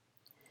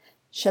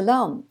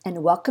Shalom,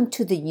 and welcome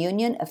to the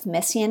Union of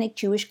Messianic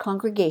Jewish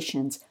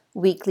Congregations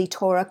weekly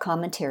Torah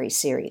commentary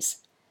series.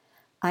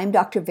 I'm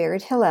Dr.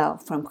 Vered Hillel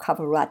from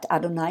Chavarat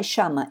Adonai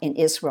Shammah in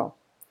Israel.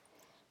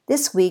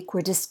 This week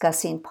we're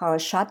discussing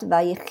Parashat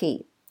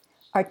Vayechi.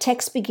 Our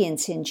text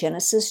begins in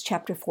Genesis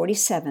chapter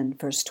 47,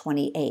 verse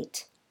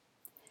 28.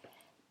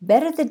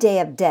 Better the day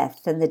of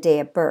death than the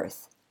day of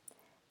birth.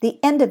 The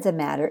end of the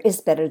matter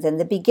is better than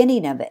the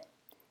beginning of it.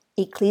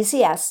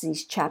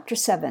 Ecclesiastes chapter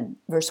 7,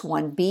 verse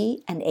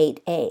 1b and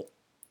 8a.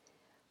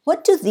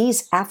 What do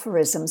these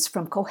aphorisms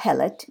from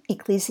Kohelet,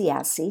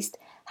 Ecclesiastes,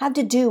 have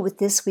to do with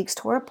this week's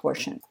Torah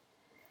portion?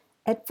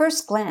 At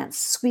first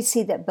glance, we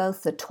see that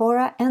both the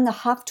Torah and the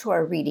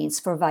Haftorah readings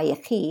for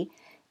Vayechi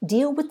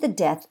deal with the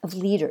death of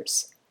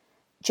leaders,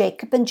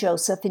 Jacob and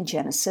Joseph in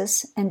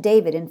Genesis and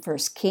David in 1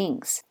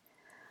 Kings.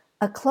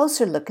 A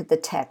closer look at the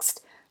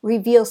text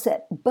reveals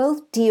that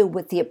both deal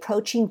with the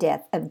approaching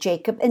death of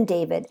Jacob and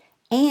David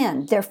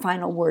and their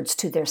final words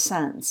to their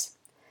sons.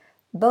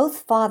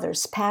 Both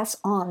fathers pass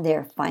on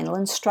their final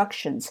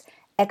instructions,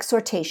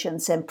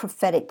 exhortations, and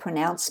prophetic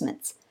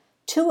pronouncements,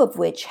 two of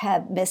which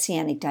have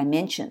messianic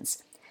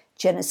dimensions,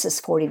 Genesis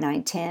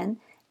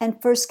 49:10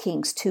 and 1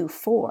 Kings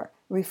 2:4,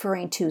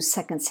 referring to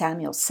 2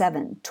 Samuel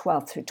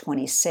 7:12 through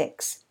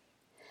 26.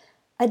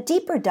 A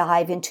deeper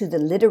dive into the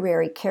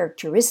literary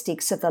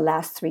characteristics of the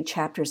last three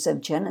chapters of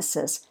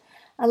Genesis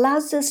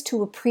allows us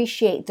to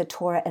appreciate the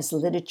Torah as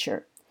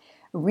literature,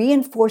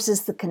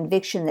 reinforces the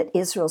conviction that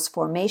Israel's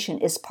formation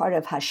is part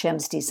of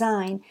Hashem's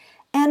design,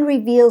 and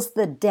reveals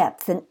the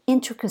depth and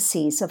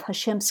intricacies of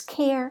Hashem's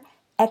care,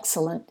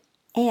 excellence,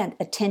 and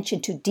attention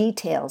to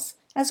details,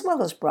 as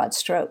well as broad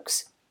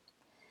strokes.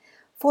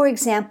 For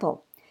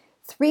example,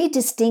 three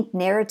distinct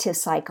narrative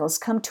cycles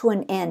come to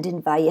an end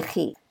in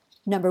Vayechi.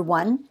 Number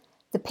one,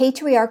 the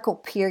patriarchal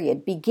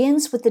period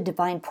begins with the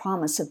divine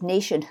promise of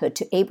nationhood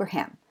to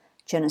Abraham,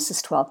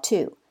 Genesis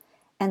 12:2.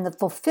 And the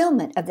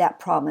fulfillment of that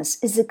promise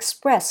is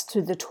expressed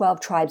through the 12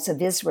 tribes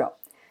of Israel,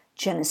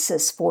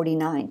 Genesis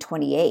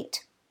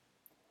 49:28.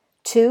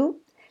 2.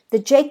 The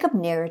Jacob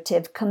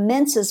narrative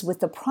commences with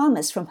the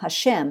promise from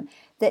Hashem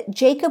that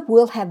Jacob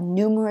will have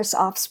numerous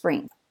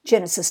offspring,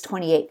 Genesis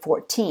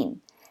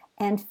 28:14,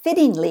 and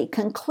fittingly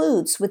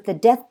concludes with the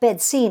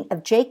deathbed scene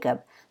of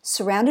Jacob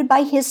surrounded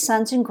by his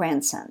sons and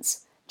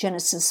grandsons,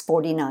 Genesis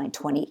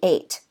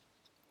 49:28.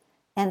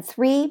 And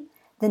 3.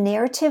 The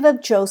narrative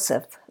of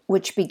Joseph,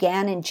 which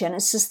began in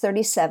Genesis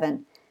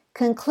 37,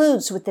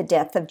 concludes with the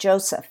death of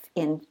Joseph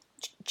in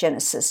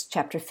Genesis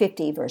chapter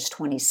 50, verse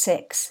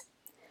 26.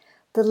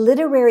 The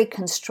literary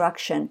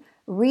construction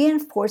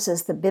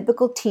reinforces the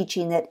biblical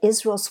teaching that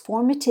Israel's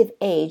formative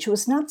age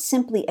was not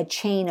simply a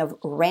chain of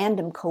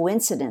random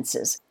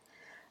coincidences,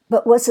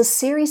 but was a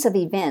series of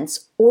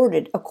events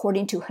ordered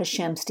according to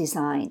Hashem's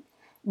design.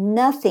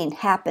 Nothing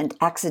happened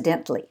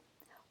accidentally.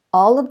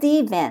 All of the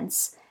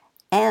events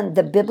and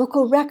the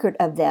biblical record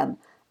of them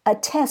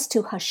attest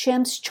to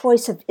Hashem's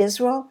choice of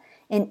Israel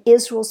and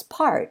Israel's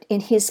part in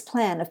his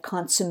plan of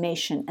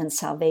consummation and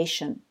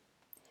salvation.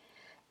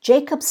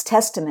 Jacob's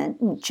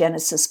testament, in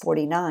Genesis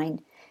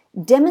 49,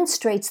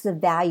 demonstrates the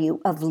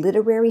value of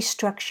literary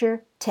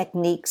structure,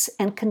 techniques,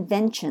 and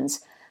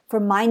conventions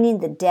for mining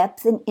the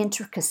depth and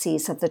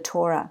intricacies of the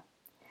Torah.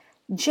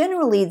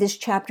 Generally, this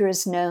chapter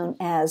is known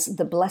as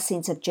the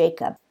Blessings of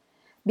Jacob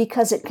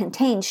because it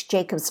contains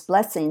Jacob's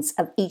blessings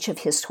of each of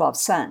his 12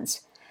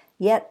 sons.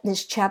 Yet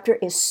this chapter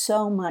is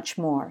so much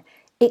more.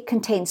 It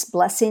contains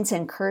blessings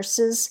and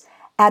curses,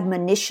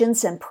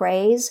 admonitions and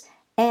praise,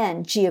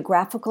 and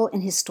geographical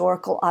and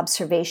historical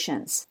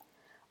observations,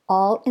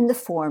 all in the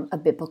form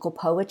of biblical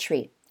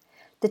poetry.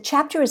 The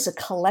chapter is a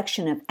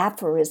collection of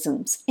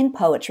aphorisms in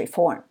poetry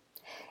form.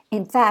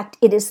 In fact,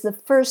 it is the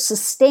first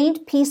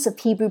sustained piece of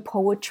Hebrew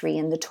poetry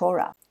in the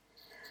Torah.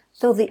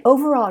 Though the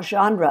overall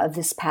genre of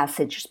this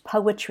passage is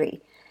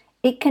poetry,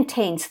 it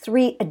contains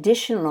three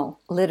additional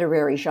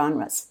literary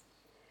genres.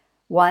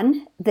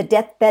 1. The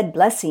deathbed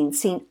blessing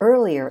seen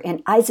earlier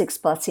in Isaac's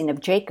blessing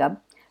of Jacob,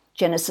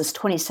 Genesis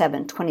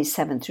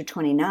 27:27 through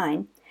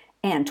 29,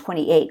 and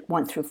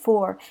 28:1 through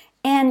 4,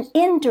 and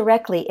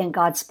indirectly in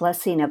God's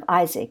blessing of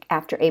Isaac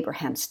after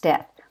Abraham's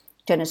death,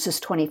 Genesis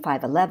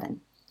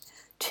 25:11.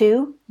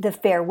 2. The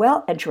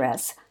farewell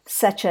address,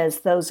 such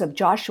as those of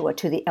Joshua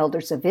to the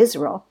elders of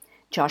Israel,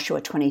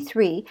 Joshua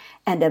 23,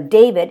 and of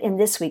David in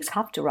this week's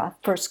Haftorah,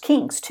 1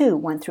 Kings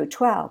 2:1 through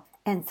 12.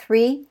 And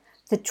 3.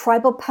 The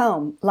tribal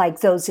poem,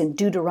 like those in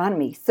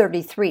Deuteronomy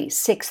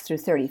 33:6 through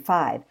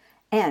 35,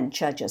 and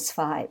Judges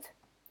 5.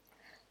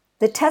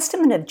 The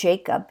testament of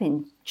Jacob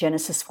in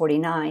Genesis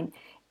 49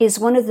 is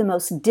one of the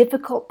most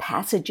difficult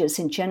passages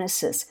in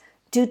Genesis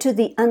due to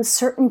the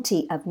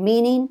uncertainty of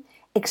meaning,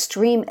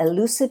 extreme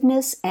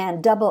elusiveness,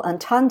 and double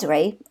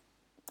entendre,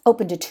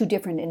 open to two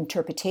different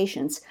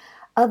interpretations,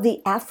 of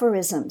the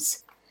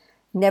aphorisms.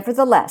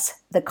 Nevertheless,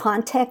 the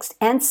context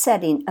and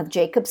setting of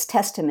Jacob's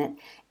testament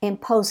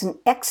impose an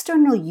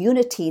external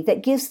unity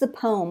that gives the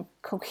poem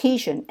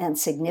cohesion and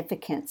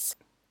significance.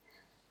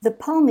 The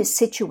poem is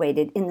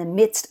situated in the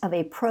midst of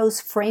a prose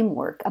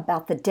framework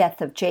about the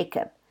death of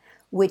Jacob,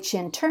 which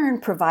in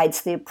turn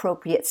provides the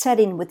appropriate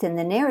setting within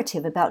the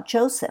narrative about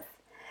Joseph.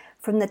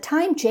 From the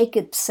time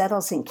Jacob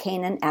settles in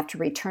Canaan after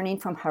returning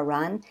from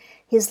Haran,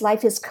 his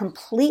life is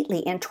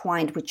completely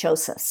entwined with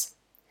Joseph's.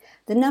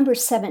 The number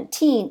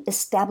 17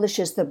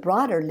 establishes the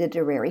broader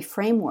literary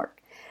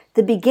framework.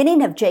 The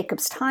beginning of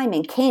Jacob's time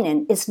in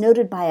Canaan is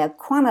noted by a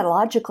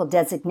chronological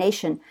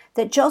designation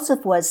that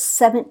Joseph was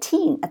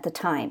 17 at the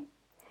time.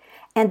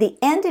 And the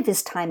end of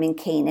his time in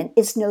Canaan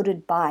is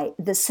noted by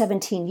the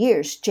 17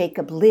 years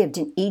Jacob lived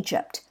in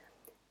Egypt.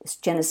 It's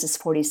Genesis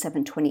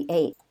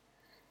 47:28.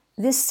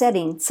 This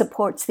setting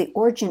supports the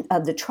origin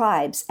of the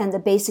tribes and the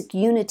basic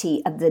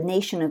unity of the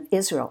nation of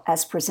Israel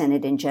as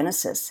presented in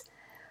Genesis.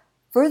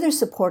 Further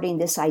supporting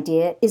this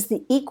idea is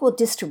the equal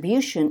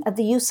distribution of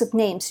the use of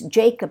names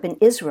Jacob and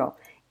Israel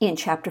in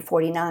chapter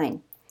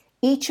 49.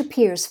 Each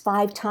appears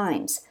 5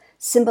 times,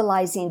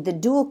 symbolizing the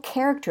dual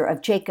character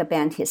of Jacob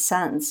and his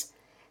sons.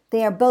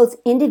 They are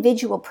both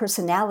individual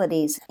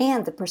personalities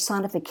and the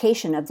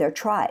personification of their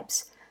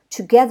tribes.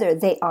 Together,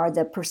 they are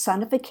the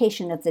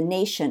personification of the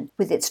nation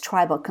with its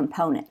tribal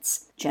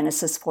components.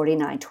 Genesis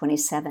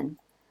 49:27.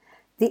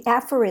 The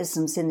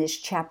aphorisms in this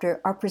chapter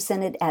are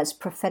presented as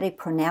prophetic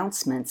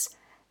pronouncements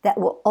that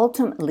will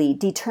ultimately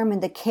determine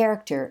the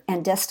character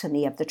and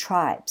destiny of the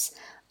tribes.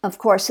 Of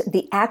course,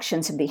 the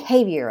actions and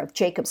behavior of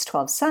Jacob's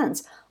 12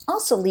 sons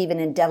also leave an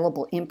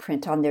indelible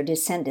imprint on their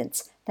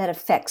descendants that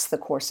affects the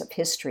course of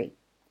history.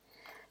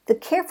 The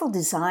careful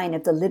design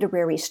of the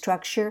literary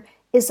structure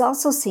is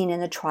also seen in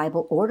the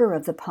tribal order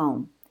of the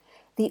poem.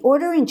 The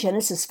order in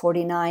Genesis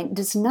 49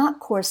 does not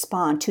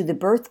correspond to the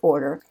birth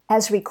order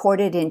as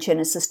recorded in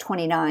Genesis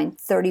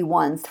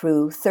 29:31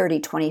 through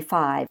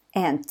 30:25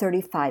 and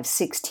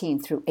 35:16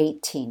 through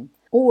 18,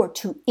 or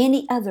to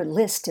any other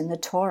list in the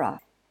Torah.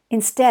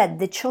 Instead,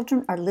 the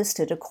children are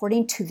listed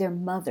according to their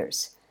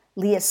mothers.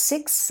 Leah's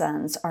 6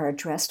 sons are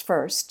addressed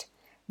first,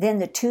 then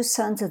the 2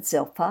 sons of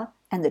Zilpah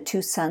and the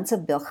 2 sons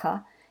of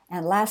Bilhah,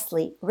 and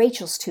lastly,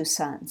 Rachel's 2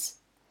 sons.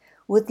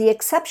 With the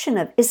exception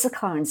of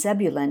Issachar and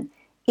Zebulun,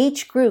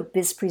 each group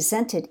is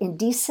presented in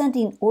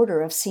descending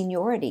order of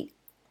seniority.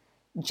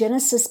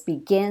 Genesis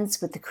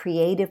begins with the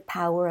creative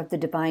power of the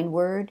divine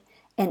word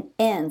and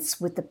ends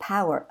with the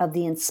power of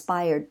the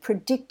inspired,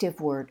 predictive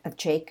word of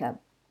Jacob.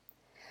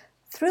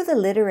 Through the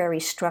literary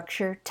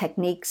structure,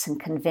 techniques, and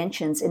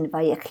conventions in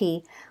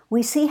Vayechi,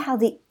 we see how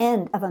the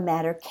end of a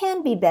matter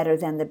can be better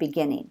than the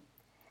beginning.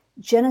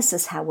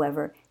 Genesis,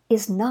 however,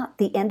 is not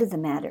the end of the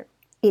matter.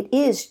 It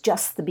is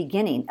just the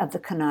beginning of the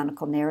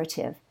canonical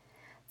narrative.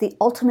 The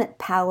ultimate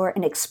power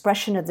and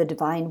expression of the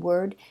divine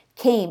word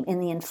came in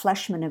the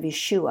enfleshment of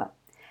Yeshua.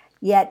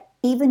 Yet,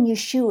 even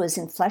Yeshua's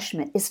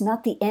enfleshment is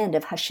not the end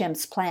of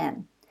Hashem's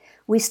plan.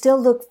 We still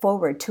look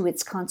forward to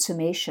its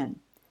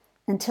consummation.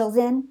 Until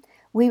then,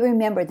 we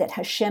remember that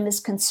Hashem is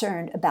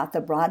concerned about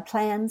the broad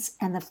plans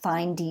and the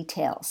fine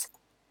details,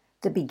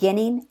 the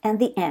beginning and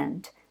the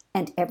end,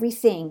 and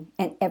everything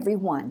and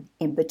everyone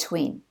in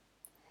between.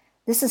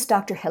 This is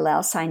Dr.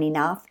 Hillel signing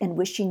off and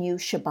wishing you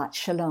Shabbat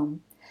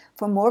Shalom.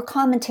 For more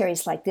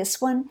commentaries like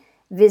this one,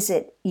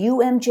 visit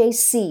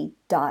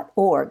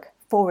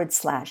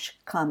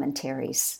umjc.org/commentaries.